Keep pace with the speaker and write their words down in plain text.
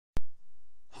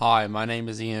Hi, my name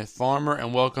is Ian Farmer,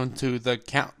 and welcome to the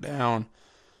Countdown.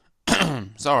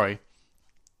 Sorry.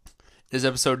 It is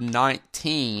episode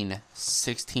 19,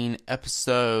 16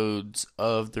 episodes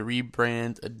of the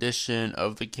rebrand edition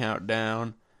of the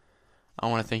Countdown. I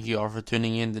want to thank you all for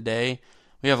tuning in today.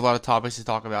 We have a lot of topics to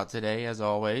talk about today, as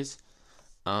always.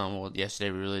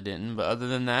 Yesterday we really didn't, but other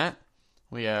than that,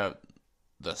 we have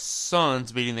the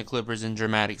Suns beating the Clippers in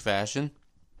dramatic fashion.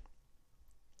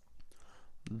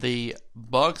 The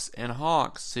Bucks and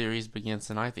Hawks series begins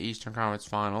tonight, the Eastern Conference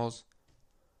Finals.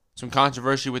 Some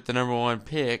controversy with the number one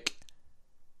pick.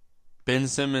 Ben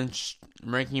Simmons,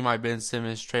 ranking my Ben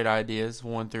Simmons trade ideas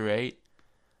 1 through 8.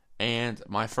 And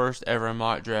my first ever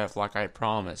mock draft like I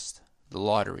promised, the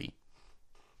lottery.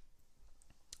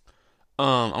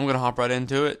 I'm going to hop right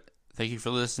into it. Thank you for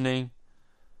listening.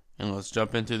 And let's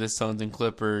jump into the Suns and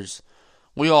Clippers.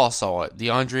 We all saw it.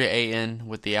 DeAndre Ayton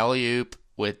with the alley-oop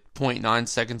with 0.9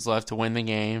 seconds left to win the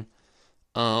game.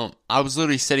 I was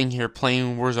literally sitting here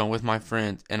playing Warzone with my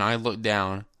friend, and I looked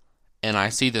down, and I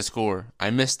see the score. I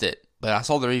missed it, but I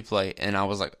saw the replay, and I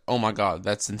was like, oh my god,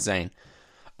 that's insane.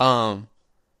 That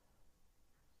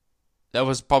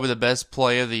was probably the best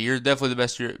play of the year. Definitely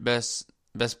the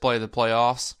best play of the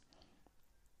playoffs.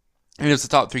 And it's the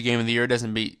top 3 game of the year. It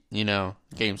doesn't beat,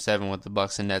 Game 7 with the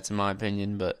Bucks and Nets, in my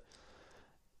opinion, but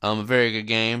a very good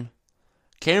game.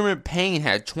 Cameron Payne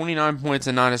had 29 points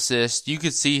and 9 assists. You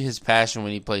could see his passion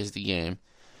when he plays the game.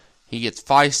 He gets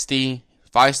feisty.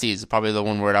 Feisty is probably the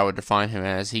one word I would define him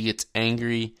as. He gets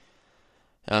angry.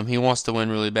 He wants to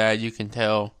win really bad. You can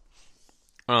tell.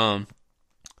 DeAndre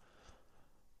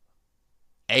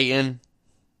Ayton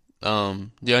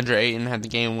had the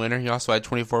game winner. He also had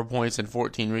 24 points and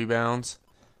 14 rebounds.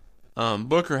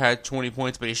 Booker had 20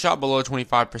 points, but he shot below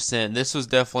 25%. This was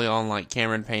definitely on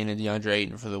Cameron Payne and DeAndre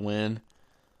Ayton for the win.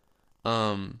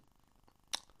 Paul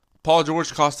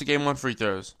George cost the game on free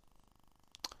throws.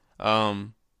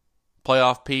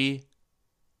 Playoff P.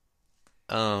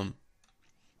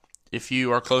 If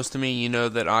you are close to me, you know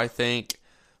that I think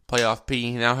Playoff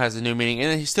P now has a new meaning,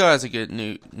 and he still has a good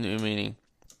new meaning.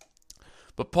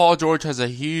 But Paul George has a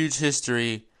huge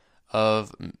history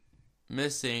of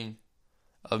missing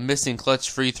clutch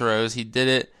free throws. He did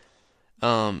it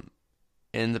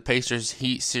in the Pacers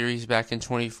Heat series back in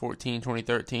 2014,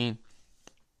 2013.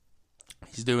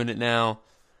 He's doing it now.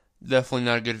 Definitely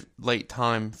not a good late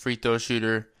time free throw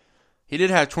shooter. He did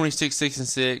have 26, 6, and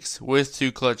 6 with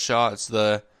 2 clutch shots.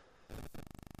 The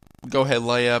go-ahead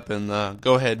layup and the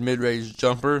go-ahead mid-range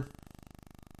jumper.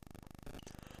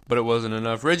 But it wasn't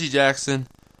enough. Reggie Jackson,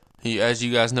 as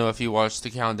you guys know if you watched the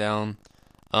Countdown,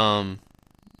 I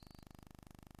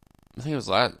think it was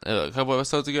a couple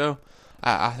episodes ago.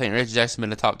 I think Reggie Jackson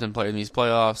been a top 10 player in these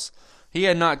playoffs. He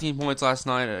had 19 points last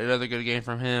night. Another good game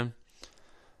from him.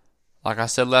 Like I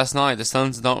said last night, the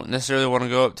Suns don't necessarily want to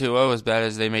go up 2-0 as bad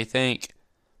as they may think.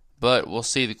 But we'll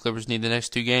see. The Clippers need the next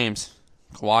 2 games.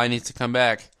 Kawhi needs to come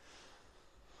back.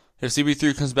 If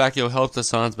CP3 comes back, it'll help the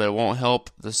Suns, but it won't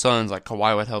help the Suns like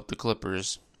Kawhi would help the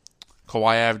Clippers.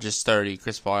 Kawhi averages 30.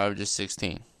 Chris Paul averages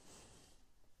 16.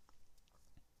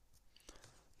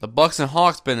 The Bucks and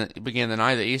Hawks begin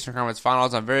tonight, the Eastern Conference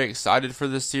Finals. I'm very excited for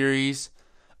this series.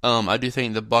 I do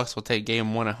think the Bucks will take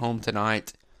Game 1 at home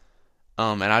tonight.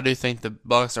 And I do think the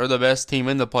Bucks are the best team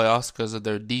in the playoffs because of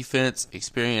their defense,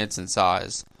 experience, and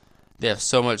size. They have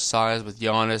so much size with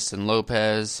Giannis and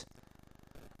Lopez.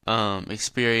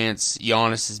 Experience.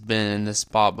 Giannis has been in this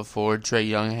spot before. Trae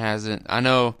Young hasn't. I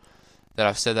know that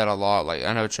I've said that a lot.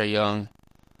 I know Trae Young.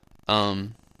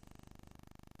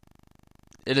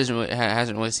 It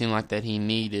hasn't really seemed like that he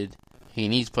needs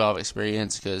playoff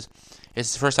experience because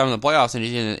it's the first time in the playoffs and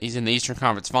he's in the Eastern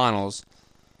Conference Finals.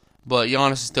 But Giannis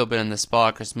has still been in this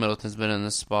spot. Chris Middleton's been in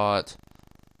this spot.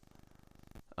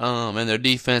 And their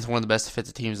defense, one of the best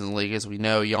defensive teams in the league, as we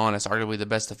know. Giannis, arguably the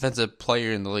best defensive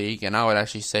player in the league, and I would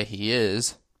actually say he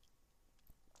is.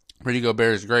 Rudy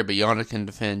Gobert is great, but Giannis can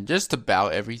defend just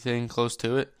about everything close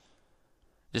to it.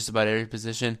 Just about every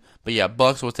position. But yeah,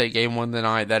 Bucks will take Game 1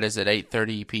 tonight. That is at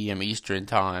 8:30 p.m. Eastern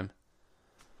Time.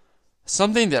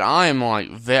 Something that I'm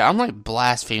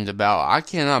blasphemed about. I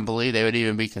cannot believe they would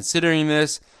even be considering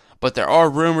this. But there are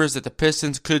rumors that the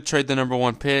Pistons could trade the number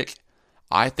 1 pick.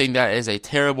 I think that is a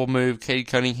terrible move. Cade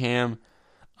Cunningham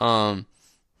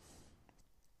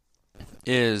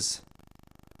is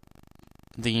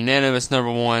the unanimous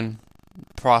number 1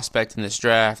 prospect in this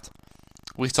draft.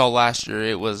 We saw last year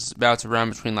it was about to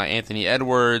run between Anthony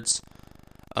Edwards,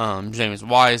 James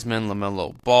Wiseman,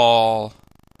 LaMelo Ball,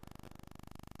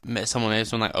 someone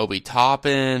like Obi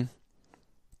Toppin.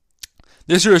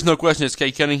 This year is no question it's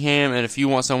Cade Cunningham, and if you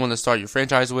want someone to start your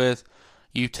franchise with,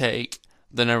 you take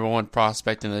the number one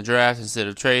prospect in the draft instead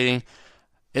of trading.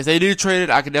 If they do trade it,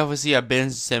 I could definitely see a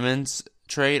Ben Simmons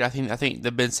trade. I think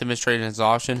the Ben Simmons trade is an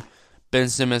option. Ben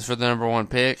Simmons for the number one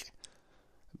pick,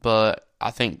 but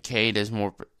I think Cade is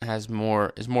more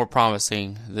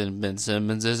promising than Ben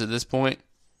Simmons is at this point.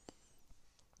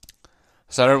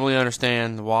 So I don't really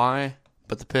understand why,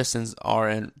 but the Pistons are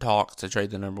in talks to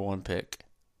trade the number one pick.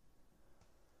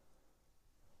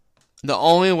 The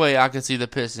only way I could see the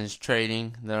Pistons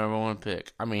trading the number one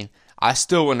pick, I mean, I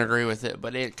still wouldn't agree with it,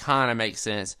 but it kind of makes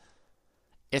sense.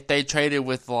 If they traded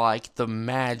with like the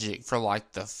Magic for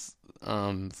like the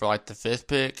fifth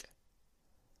pick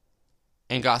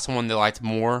and got someone they liked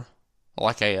more,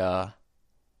 like a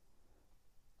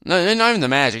no, not even the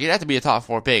Magic. It'd have to be a top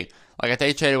 4 pick. Like if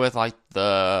they traded with like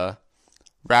the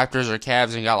Raptors or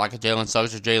Cavs and got like a Jalen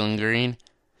Suggs or Jalen Green,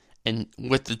 and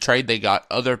with the trade they got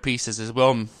other pieces as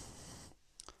well.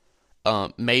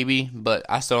 Maybe, but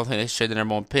I still don't think they should trade the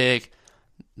number one pick.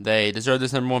 They deserve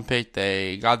this number one pick.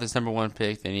 They got this number one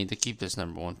pick. They need to keep this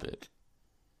number one pick.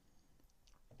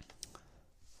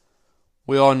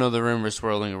 We all know the rumors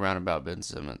swirling around about Ben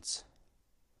Simmons.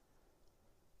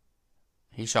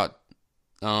 He shot,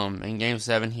 in Game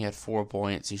 7, he had 4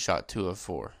 points. He shot 2 of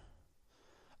 4.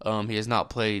 He has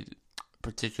not played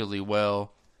particularly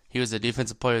well. He was a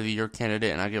Defensive Player of the Year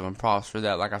candidate, and I give him props for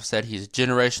that. Like I've said, he's a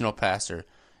generational passer,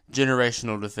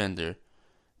 generational defender,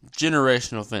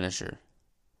 generational finisher.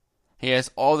 He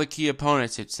has all the key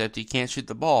opponents except he can't shoot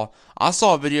the ball. I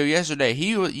saw a video yesterday.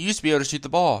 He used to be able to shoot the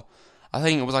ball. I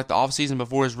think it was like the off season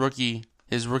before his rookie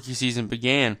season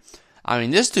began. I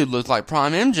mean, this dude looked like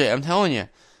prime MJ. I'm telling you.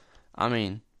 I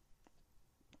mean,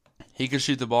 he could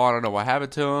shoot the ball. I don't know what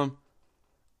happened to him.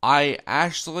 I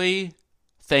actually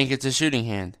think it's a shooting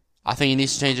hand. I think he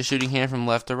needs to change his shooting hand from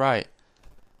left to right.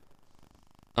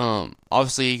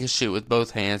 Obviously he can shoot with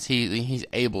both hands. He's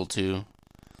able to,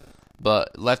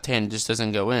 but left hand just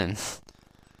doesn't go in.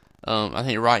 I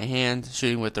think right hand,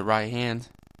 shooting with the right hand,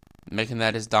 making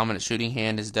that his dominant shooting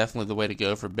hand is definitely the way to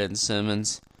go for Ben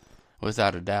Simmons,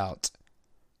 without a doubt.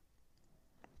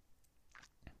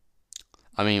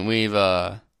 I mean, we've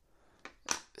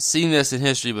seen this in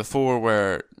history before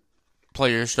where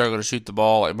players struggle to shoot the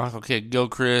ball, like Michael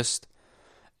Kidd-Gilchrist,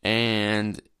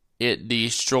 and it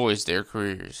destroys their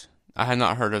careers. I have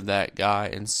not heard of that guy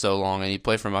in so long, and he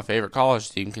played for my favorite college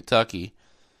team, Kentucky.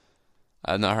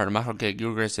 I have not heard of Michael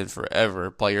Kidd-Gilchrist in forever.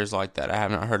 Players like that, I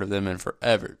have not heard of them in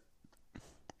forever.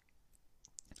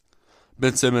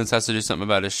 Ben Simmons has to do something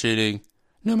about his shooting,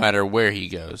 no matter where he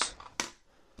goes.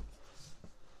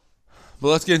 But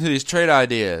let's get into these trade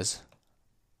ideas.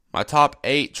 My top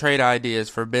 8 trade ideas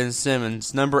for Ben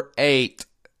Simmons. Number 8,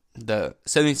 the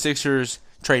 76ers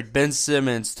trade Ben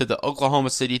Simmons to the Oklahoma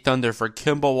City Thunder for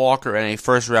Kemba Walker and a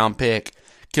first-round pick.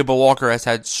 Kemba Walker has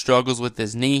had struggles with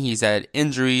his knee. He's had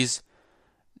injuries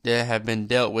that have been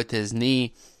dealt with his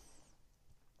knee.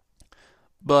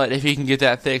 But if he can get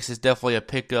that fixed, it's definitely a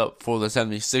pickup for the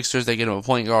 76ers. They get him a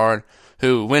point guard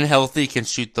who, when healthy, can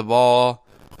shoot the ball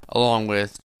along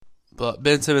with. But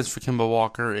Ben Simmons for Kemba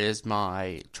Walker is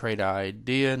my trade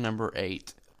idea, number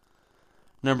 8.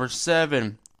 Number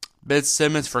 7, Ben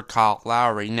Simmons for Kyle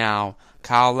Lowry. Now,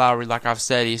 Kyle Lowry, like I've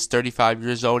said, he's 35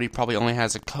 years old. He probably only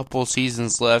has a couple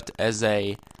seasons left as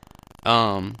a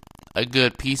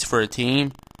good piece for a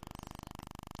team.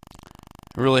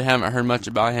 I really haven't heard much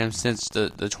about him since the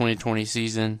 2020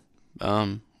 season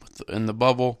in the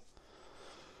bubble.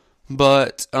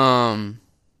 But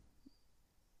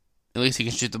at least he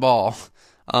can shoot the ball.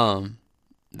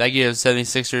 That gives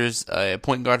 76ers a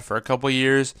point guard for a couple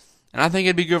years. And I think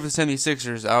it'd be good for the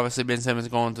 76ers. Obviously, Ben Simmons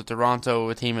going to Toronto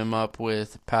would team him up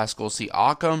with Pascal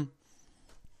Siakam,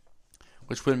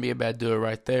 which wouldn't be a bad duo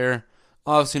right there.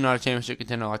 Obviously not a championship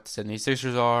contender like the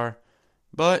 76ers are,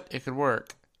 but it could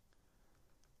work.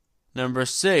 Number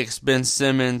 6, Ben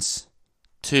Simmons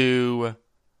to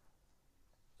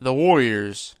the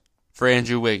Warriors for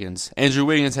Andrew Wiggins. Andrew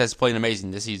Wiggins has played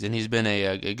amazing this season. He's been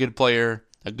a good player,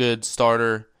 a good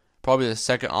starter, probably the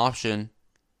second option,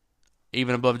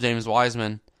 even above James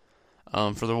Wiseman,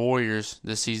 for the Warriors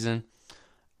this season.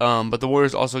 But the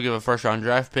Warriors also give a first-round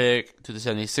draft pick to the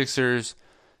 76ers.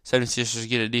 76ers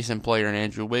get a decent player in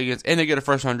Andrew Wiggins, and they get a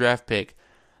first-round draft pick.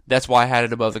 That's why I had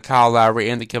it above the Kyle Lowry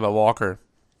and the Kemba Walker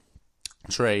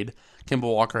trade. Kemba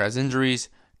Walker has injuries.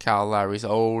 Kyle Lowry's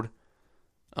old,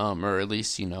 or at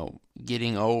least,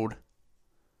 getting old.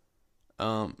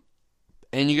 And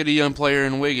you get a young player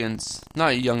in Wiggins. Not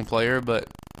a young player, but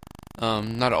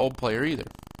not an old player either.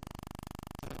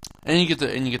 And you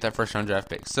get that first round draft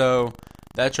pick. So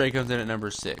that trade comes in at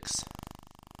number 6.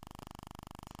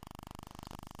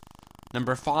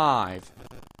 Number 5,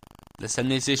 the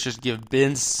 76ers give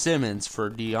Ben Simmons for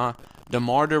DeMar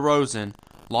DeRozan,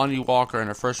 Lonnie Walker, and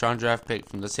a first-round draft pick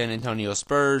from the San Antonio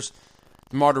Spurs.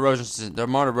 DeMar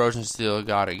DeRozan still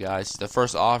got it, guys. He's the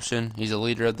first option. He's a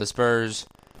leader of the Spurs.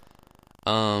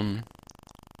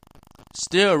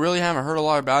 Still, really haven't heard a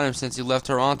lot about him since he left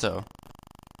Toronto.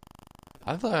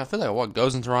 I feel like what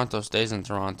goes in Toronto stays in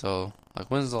Toronto.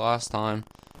 Like, when's the last time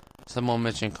someone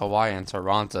mentioned Kawhi in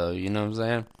Toronto? You know what I'm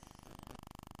saying?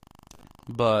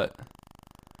 But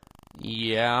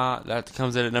yeah, that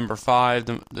comes in at number 5.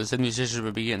 The 76ers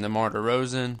would be getting DeMar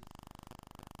DeRozan,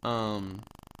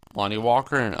 Lonnie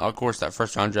Walker, and of course that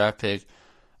first round draft pick.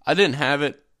 I didn't have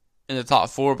it in the top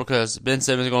 4 because Ben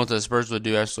Simmons going to the Spurs would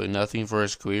do absolutely nothing for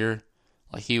his career.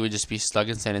 Like, he would just be stuck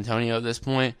in San Antonio at this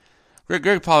point.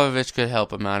 Greg Popovich could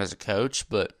help him out as a coach,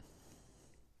 but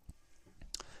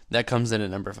that comes in at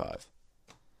number 5.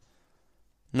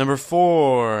 Number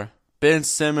 4, Ben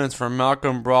Simmons for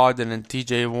Malcolm Brogdon and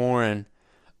TJ Warren.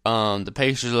 The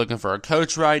Pacers are looking for a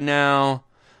coach right now,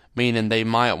 meaning they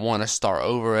might want to start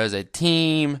over as a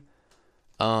team.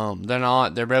 They're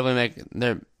not. They're barely making.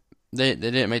 They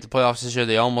didn't make the playoffs this year.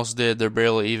 They almost did. They're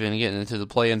barely even getting into the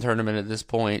play-in tournament at this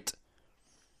point.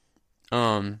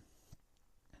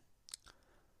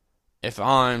 If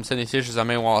I'm 76ers, I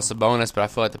may want Sabonis, but I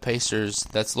feel like the Pacers,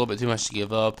 that's a little bit too much to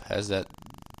give up, as that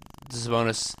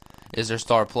Sabonis is their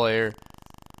star player.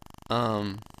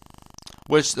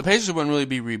 Which the Pacers wouldn't really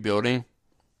be rebuilding,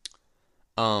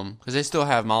 because they still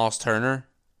have Miles Turner,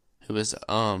 who is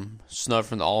snubbed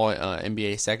from the All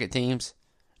NBA second teams.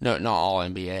 No, not All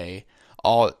NBA,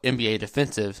 All NBA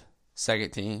defensive second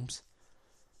teams.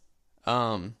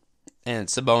 And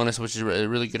Sabonis, which is a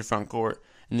really good front court.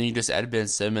 And then you just add Ben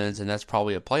Simmons, and that's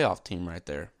probably a playoff team right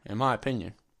there, in my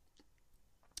opinion.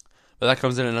 But that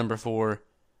comes in at number 4.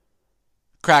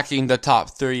 Cracking the top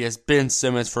 3 is Ben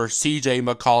Simmons for CJ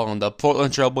McCollum. The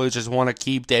Portland Trail Blazers want to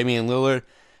keep Damian Lillard.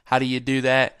 How do you do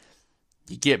that?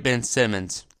 You get Ben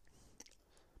Simmons.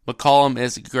 McCollum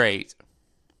is great.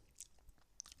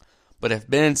 But if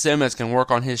Ben Simmons can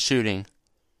work on his shooting,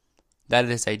 that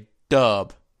is a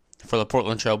dub for the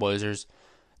Portland Trail Blazers.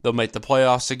 They'll make the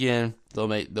playoffs again. They'll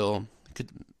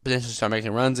potentially start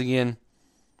making runs again.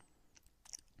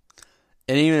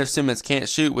 And even if Simmons can't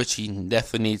shoot, which he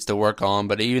definitely needs to work on,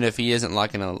 but even if he isn't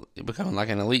becoming like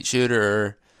an elite shooter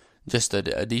or just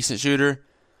a decent shooter,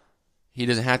 he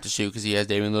doesn't have to shoot because he has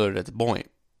Damian Lillard at the point.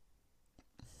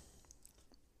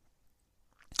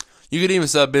 You could even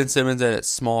sub Ben Simmons at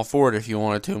small forward if you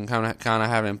wanted to, and kind of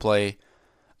have him play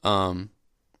on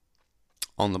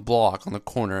the block, on the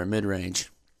corner at mid-range.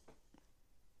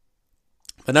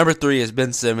 But number 3 is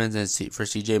Ben Simmons and for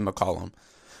CJ McCollum.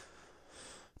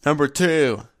 Number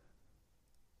 2,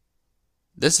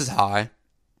 this is high.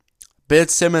 Ben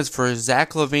Simmons for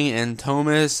Zach LaVine and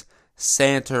Tomas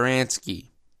Satoransky.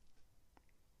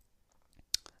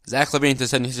 Zach LaVine to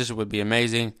 76ers would be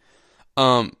amazing.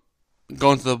 Going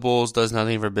to the Bulls does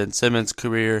nothing for Ben Simmons'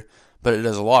 career, but it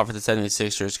does a lot for the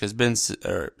 76ers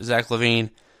because Zach LaVine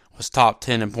was top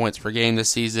 10 in points per game this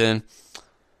season.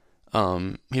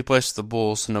 He plays for the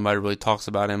Bulls, so nobody really talks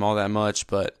about him all that much,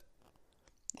 but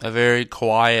a very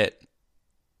quiet,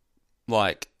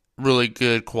 really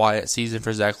good quiet season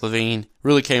for Zach LaVine.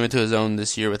 Really came into his own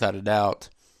this year without a doubt.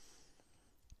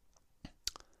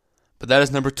 But that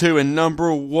is number 2, and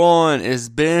number 1 is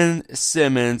Ben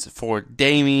Simmons for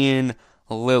Damian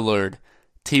Lillard,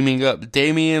 teaming up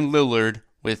Damian Lillard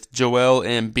with Joel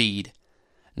Embiid.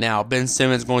 Now, Ben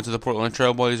Simmons going to the Portland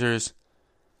Trail Blazers.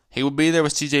 He will be there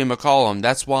with CJ McCollum.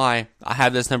 That's why I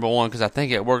have this number 1, because I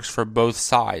think it works for both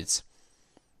sides.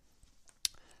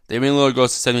 Damian Lillard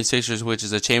goes to 76ers, which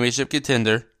is a championship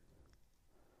contender.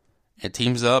 It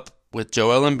teams up with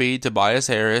Joel Embiid, Tobias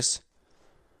Harris,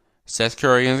 Seth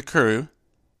Curry, and the crew.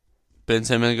 Ben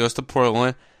Simmons goes to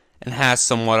Portland and has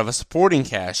somewhat of a supporting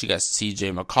cast. You got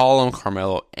CJ McCollum,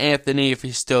 Carmelo Anthony, if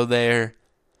he's still there,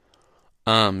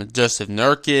 Joseph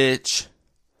Nurkic,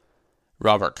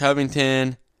 Robert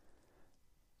Covington.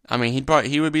 I mean,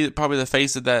 he would be probably the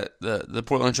face of the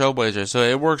Portland Trail Blazers. So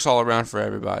it works all around for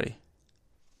everybody.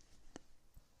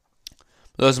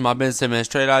 Those are my Ben Simmons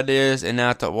trade ideas, and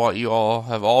now to what you all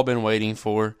have all been waiting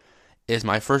for is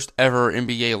my first ever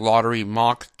NBA lottery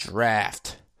mock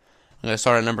draft. I'm going to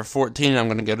start at number 14, and I'm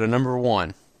going to go to number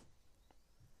 1.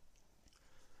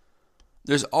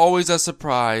 There's always a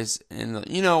surprise, and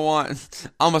you know what?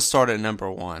 I'm going to start at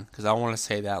number 1, because I want to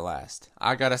say that last.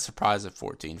 I got a surprise at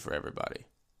 14 for everybody.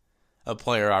 A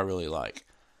player I really like.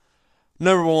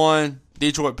 Number 1,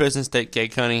 Detroit Pistons take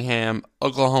Cade Cunningham.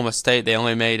 Oklahoma State, they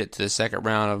only made it to the second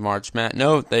round of March Madness.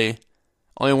 No, they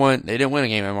didn't win a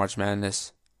game in March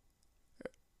Madness.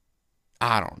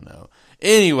 I don't know.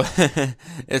 Anyway,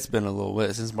 it's been a little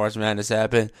bit since March Madness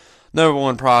happened. Number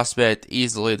one prospect,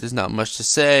 easily. There's not much to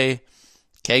say.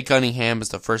 Cade Cunningham is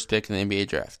the first pick in the NBA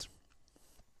draft.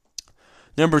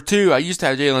 Number 2, I used to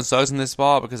have Jalen Suggs in this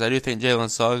spot because I do think Jalen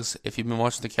Suggs, if you've been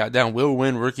watching the countdown, will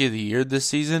win Rookie of the Year this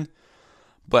season.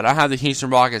 But I have the Houston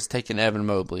Rockets taking Evan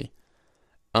Mobley.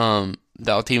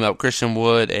 That'll team up Christian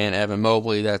Wood and Evan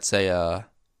Mobley. That's a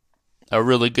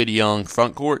really good young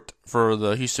front court for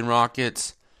the Houston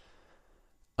Rockets.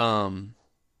 Evan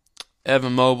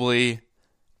Mobley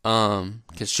can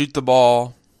shoot the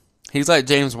ball. He's like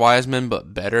James Wiseman,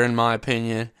 but better in my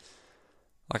opinion.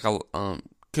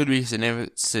 Could be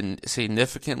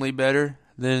significantly better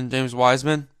than James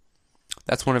Wiseman.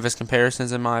 That's one of his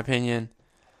comparisons in my opinion.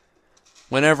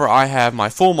 Whenever I have my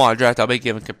full mock draft, I'll be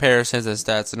giving comparisons and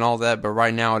stats and all that, but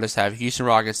right now I just have Houston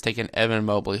Rockets taking Evan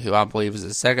Mobley, who I believe is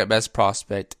the second best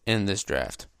prospect in this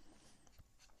draft.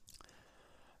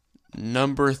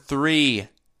 Number 3,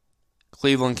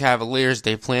 Cleveland Cavaliers.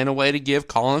 They plan a way to give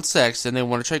Colin Sexton. They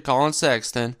want to trade Colin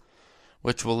Sexton,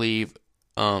 which will leave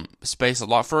space a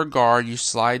lot for a guard. You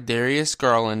slide Darius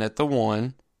Garland at the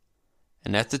 1,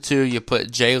 and at the 2, you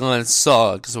put Jalen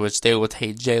Suggs, which they will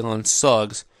take Jalen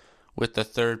Suggs with the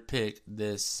 3rd pick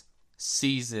this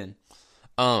season.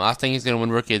 I think he's going to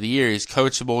win Rookie of the Year. He's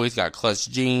coachable. He's got clutch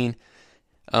gene.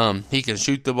 He can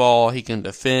shoot the ball. He can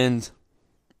defend.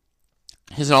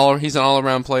 He's an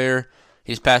all-around player.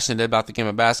 He's passionate about the game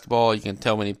of basketball. You can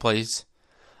tell when he plays,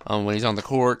 when he's on the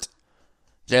court.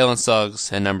 Jalen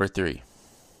Suggs at number 3.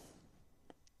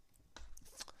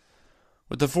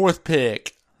 With the 4th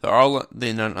pick, the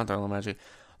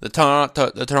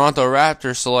Toronto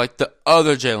Raptors select the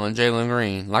other Jalen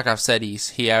Green. Like I've said,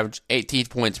 he averaged 18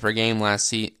 points per game last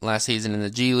season in the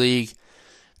G League.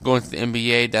 Going to the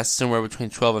NBA, that's somewhere between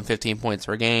 12 and 15 points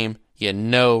per game. You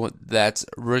know that's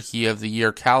Rookie of the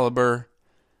Year caliber.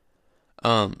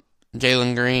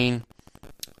 Jalen Green,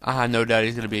 I have no doubt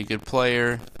he's going to be a good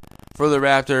player for the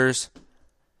Raptors.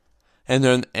 And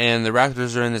the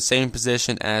Raptors are in the same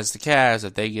position as the Cavs.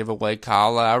 If they give away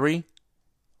Kyle Lowry,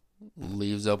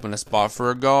 leaves open a spot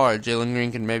for a guard. Jalen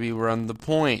Green can maybe run the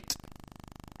point.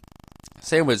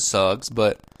 Same with Suggs,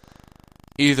 but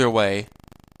either way,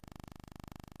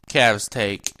 Raptors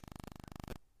take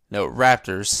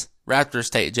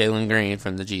Jalen Green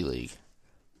from the G League.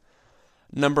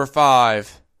 Number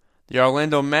 5, the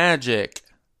Orlando Magic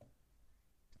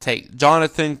take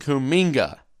Jonathan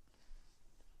Kuminga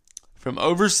from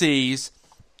overseas.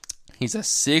 He's a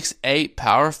 6'8"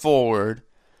 power forward.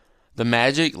 The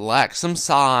Magic lack some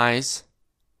size,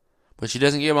 but he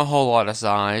doesn't give him a whole lot of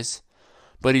size.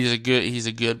 But he's a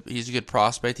good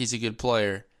prospect. He's a good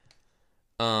player.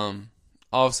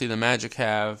 Obviously the Magic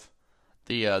have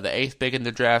the 8th pick in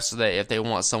the draft, so that if they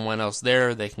want someone else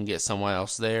there, they can get someone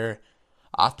else there.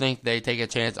 I think they take a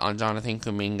chance on Jonathan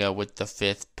Kuminga with the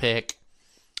 5th pick.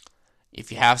 If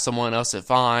you have someone else at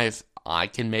 5, I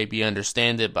can maybe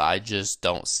understand it, but I just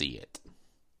don't see it.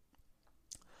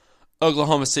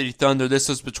 Oklahoma City Thunder, this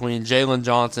was between Jalen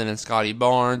Johnson and Scotty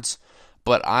Barnes,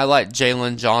 but I like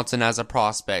Jalen Johnson as a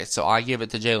prospect, so I give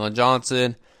it to Jalen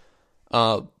Johnson.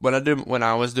 When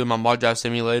I was doing my mock draft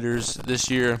simulators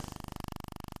this year,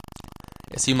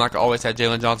 it seemed like I always had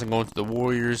Jalen Johnson going to the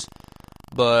Warriors,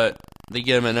 but they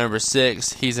get him at number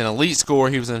 6. He's an elite scorer.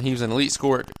 He was an elite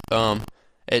scorer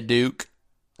at Duke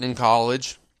in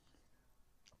college.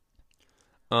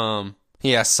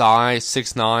 He has size,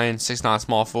 6'9",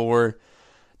 small forward.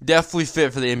 Definitely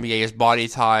fit for the NBA. His body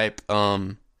type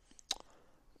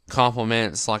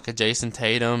complements like a Jason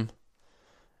Tatum.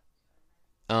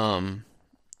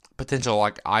 Potential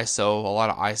like ISO, a lot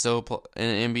of ISO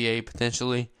in the NBA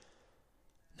potentially.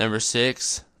 Number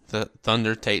 6, the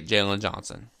Thunder take Jalen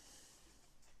Johnson.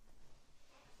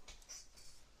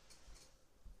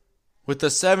 With the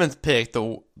 7th pick,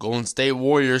 the Golden State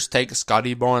Warriors take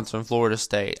Scotty Barnes from Florida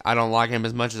State. I don't like him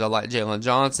as much as I like Jalen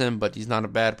Johnson, but he's not a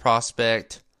bad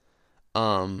prospect.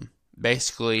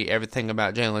 Basically, everything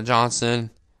about Jalen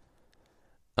Johnson,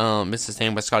 it's the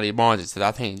same with Scotty Barnes. It's that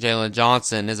I think Jalen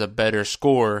Johnson is a better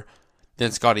scorer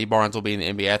than Scotty Barnes will be in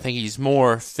the NBA. I think he's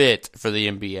more fit for the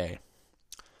NBA.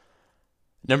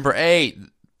 Number 8,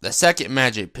 the 2nd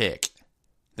Magic pick.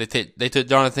 They took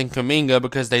Jonathan Kuminga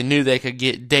because they knew they could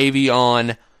get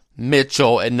Davion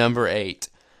Mitchell at number 8.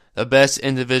 The best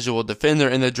individual defender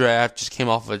in the draft, just came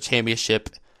off of a championship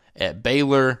at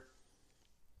Baylor.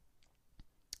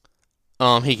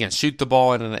 He can shoot the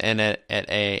ball at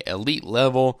a elite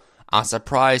level. I'm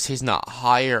surprised he's not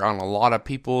higher on a lot of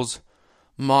people's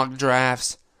mock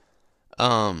drafts.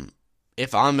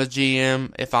 If I'm a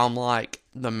GM, if I'm like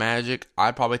the Magic,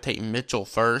 I'd probably take Mitchell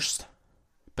first.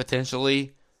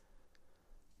 potentially.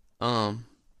 But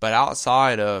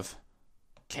outside of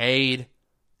Cade,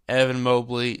 Evan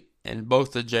Mobley, and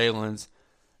both the Jalen's,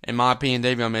 in my opinion,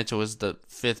 Davion Mitchell is the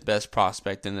 5th best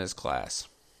prospect in this class.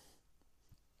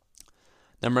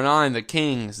 Number 9, the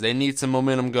Kings. They need some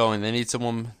momentum going. They need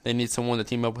someone to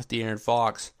team up with De'Aaron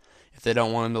Fox if they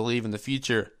don't want him to leave in the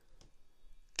future.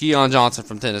 Keon Johnson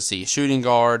from Tennessee, shooting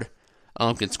guard,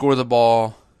 can score the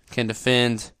ball, can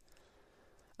defend.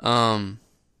 Not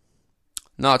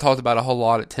talked about a whole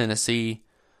lot at Tennessee,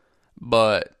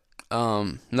 but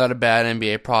not a bad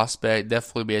NBA prospect.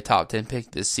 Definitely be a top 10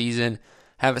 pick this season.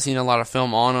 Haven't seen a lot of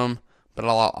film on him, but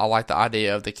I like the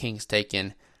idea of the Kings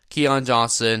taking Keon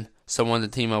Johnson, someone to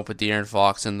team up with De'Aaron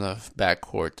Fox in the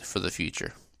backcourt for the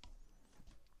future.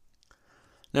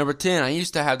 Number 10, I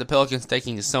used to have the Pelicans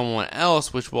taking someone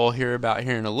else, which we'll hear about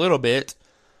here in a little bit,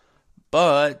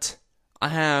 but I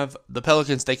have the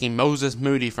Pelicans taking Moses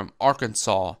Moody from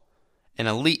Arkansas, an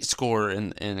elite scorer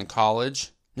in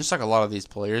college, just like a lot of these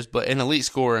players, but an elite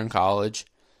scorer in college.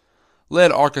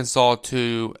 Led Arkansas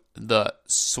to the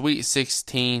Sweet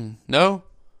 16. No?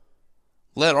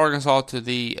 Led Arkansas to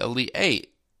the Elite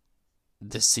 8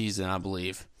 this season, I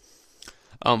believe.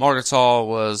 Arkansas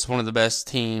was one of the best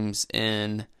teams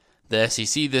in the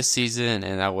SEC this season,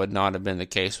 and that would not have been the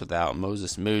case without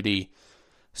Moses Moody.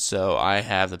 So I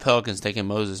have the Pelicans taking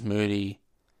Moses Moody.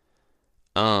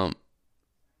 The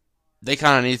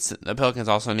Pelicans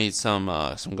also need some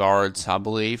guards, I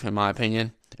believe, in my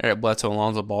opinion. Eric Bledsoe and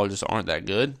Lonzo Ball just aren't that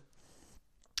good.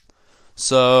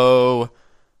 So,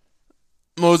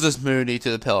 Moses Moody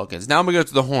to the Pelicans. Now I'm going to go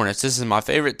to the Hornets. This is my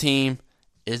favorite team.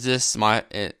 Do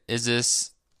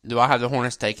I have the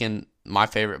Hornets taking my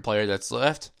favorite player that's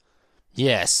left?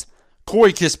 Yes.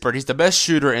 Corey Kispert. He's the best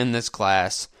shooter in this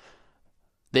class.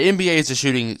 The NBA is a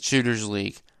shooters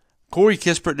league. Corey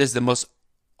Kispert is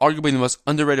arguably the most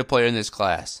underrated player in this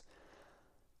class.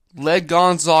 Led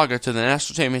Gonzaga to the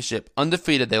national championship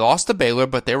undefeated. They lost to Baylor,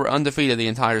 but they were undefeated the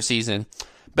entire season.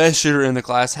 Best shooter in the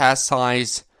class, has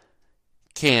size,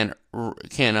 can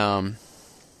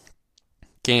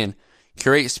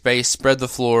create space, spread the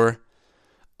floor,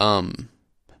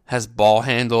 has ball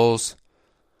handles.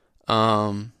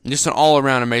 Just an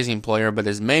all-around amazing player, but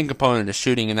his main component is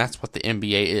shooting, and that's what the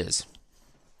NBA is.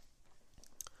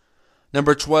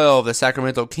 Number 12, the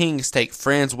Sacramento Kings take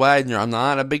Franz Wagner. I'm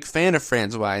not a big fan of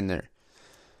Franz Wagner.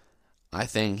 I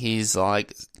think he's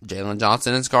like Jalen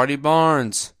Johnson and Scottie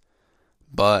Barnes,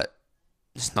 but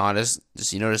just not as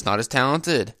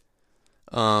talented.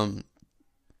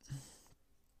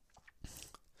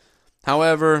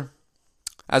 However,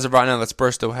 as of right now, the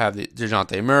Spurs still have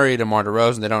DeJounte Murray, DeMar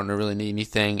DeRozan. They don't really need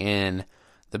anything in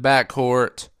the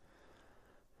backcourt.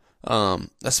 A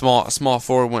small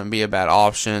forward wouldn't be a bad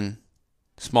option.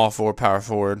 Small forward, power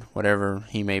forward, whatever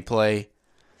he may play,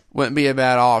 wouldn't be a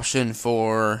bad option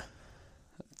for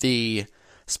the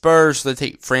Spurs. So they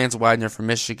take Franz Wagner from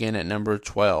Michigan at number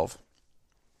 12.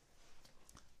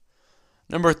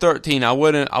 Number 13, I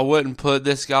wouldn't put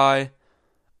this guy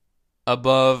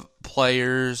above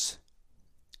players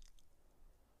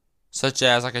such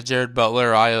as like a Jared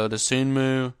Butler or Ayo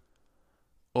Dosunmu,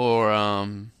 or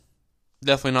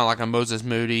definitely not like a Moses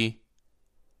Moody.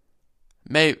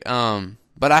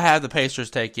 But I have the Pacers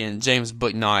taking James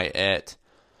Bouknight at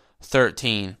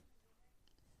 13.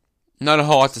 Not a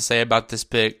whole lot to say about this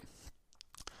pick.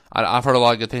 I've heard a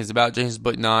lot of good things about James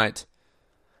Bouknight.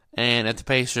 And if the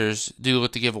Pacers do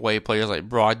look to give away players like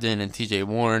Brogdon and TJ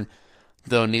Warren,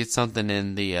 they'll need something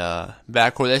in the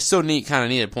backcourt. They still kind of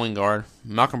need a point guard.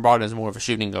 Malcolm Brogdon is more of a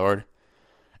shooting guard.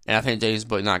 And I think James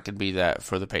Bouknight could be that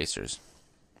for the Pacers.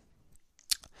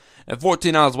 At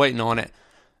 14, I was waiting on it.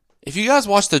 If you guys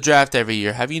watch the draft every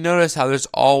year, have you noticed how there's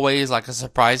always like a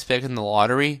surprise pick in the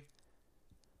lottery?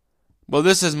 Well,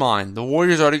 this is mine. The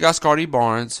Warriors already got Scottie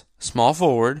Barnes, small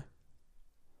forward.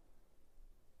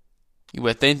 You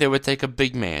would think they would take a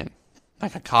big man,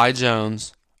 like a Kai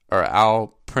Jones or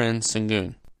Alperen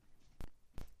Sengun.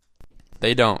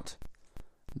 They don't.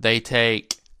 They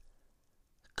take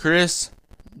Chris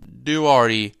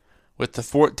Duarte with the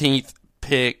 14th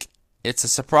pick. It's a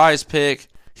surprise pick.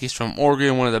 He's from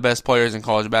Oregon, one of the best players in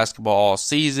college basketball all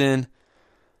season.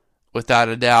 Without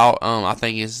a doubt, I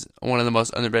think he's one of the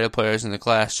most underrated players in the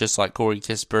class, just like Corey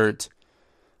Kispert.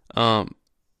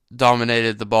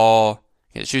 Dominated the ball,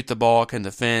 can shoot the ball, can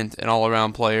defend, an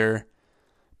all-around player.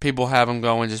 People have him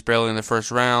going just barely in the first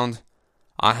round.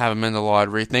 I have him in the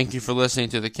lottery. Thank you for listening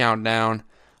to the countdown.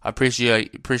 I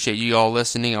appreciate you all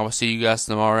listening. I will see you guys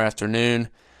tomorrow afternoon.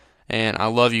 And I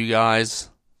love you guys.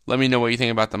 Let me know what you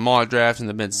think about the mock draft and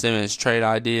the Ben Simmons trade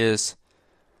ideas.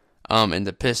 And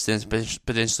the Pistons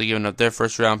potentially giving up their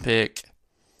first round pick,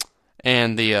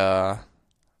 and the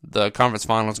conference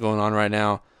finals going on right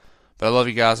now. But I love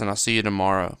you guys, and I'll see you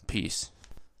tomorrow. Peace.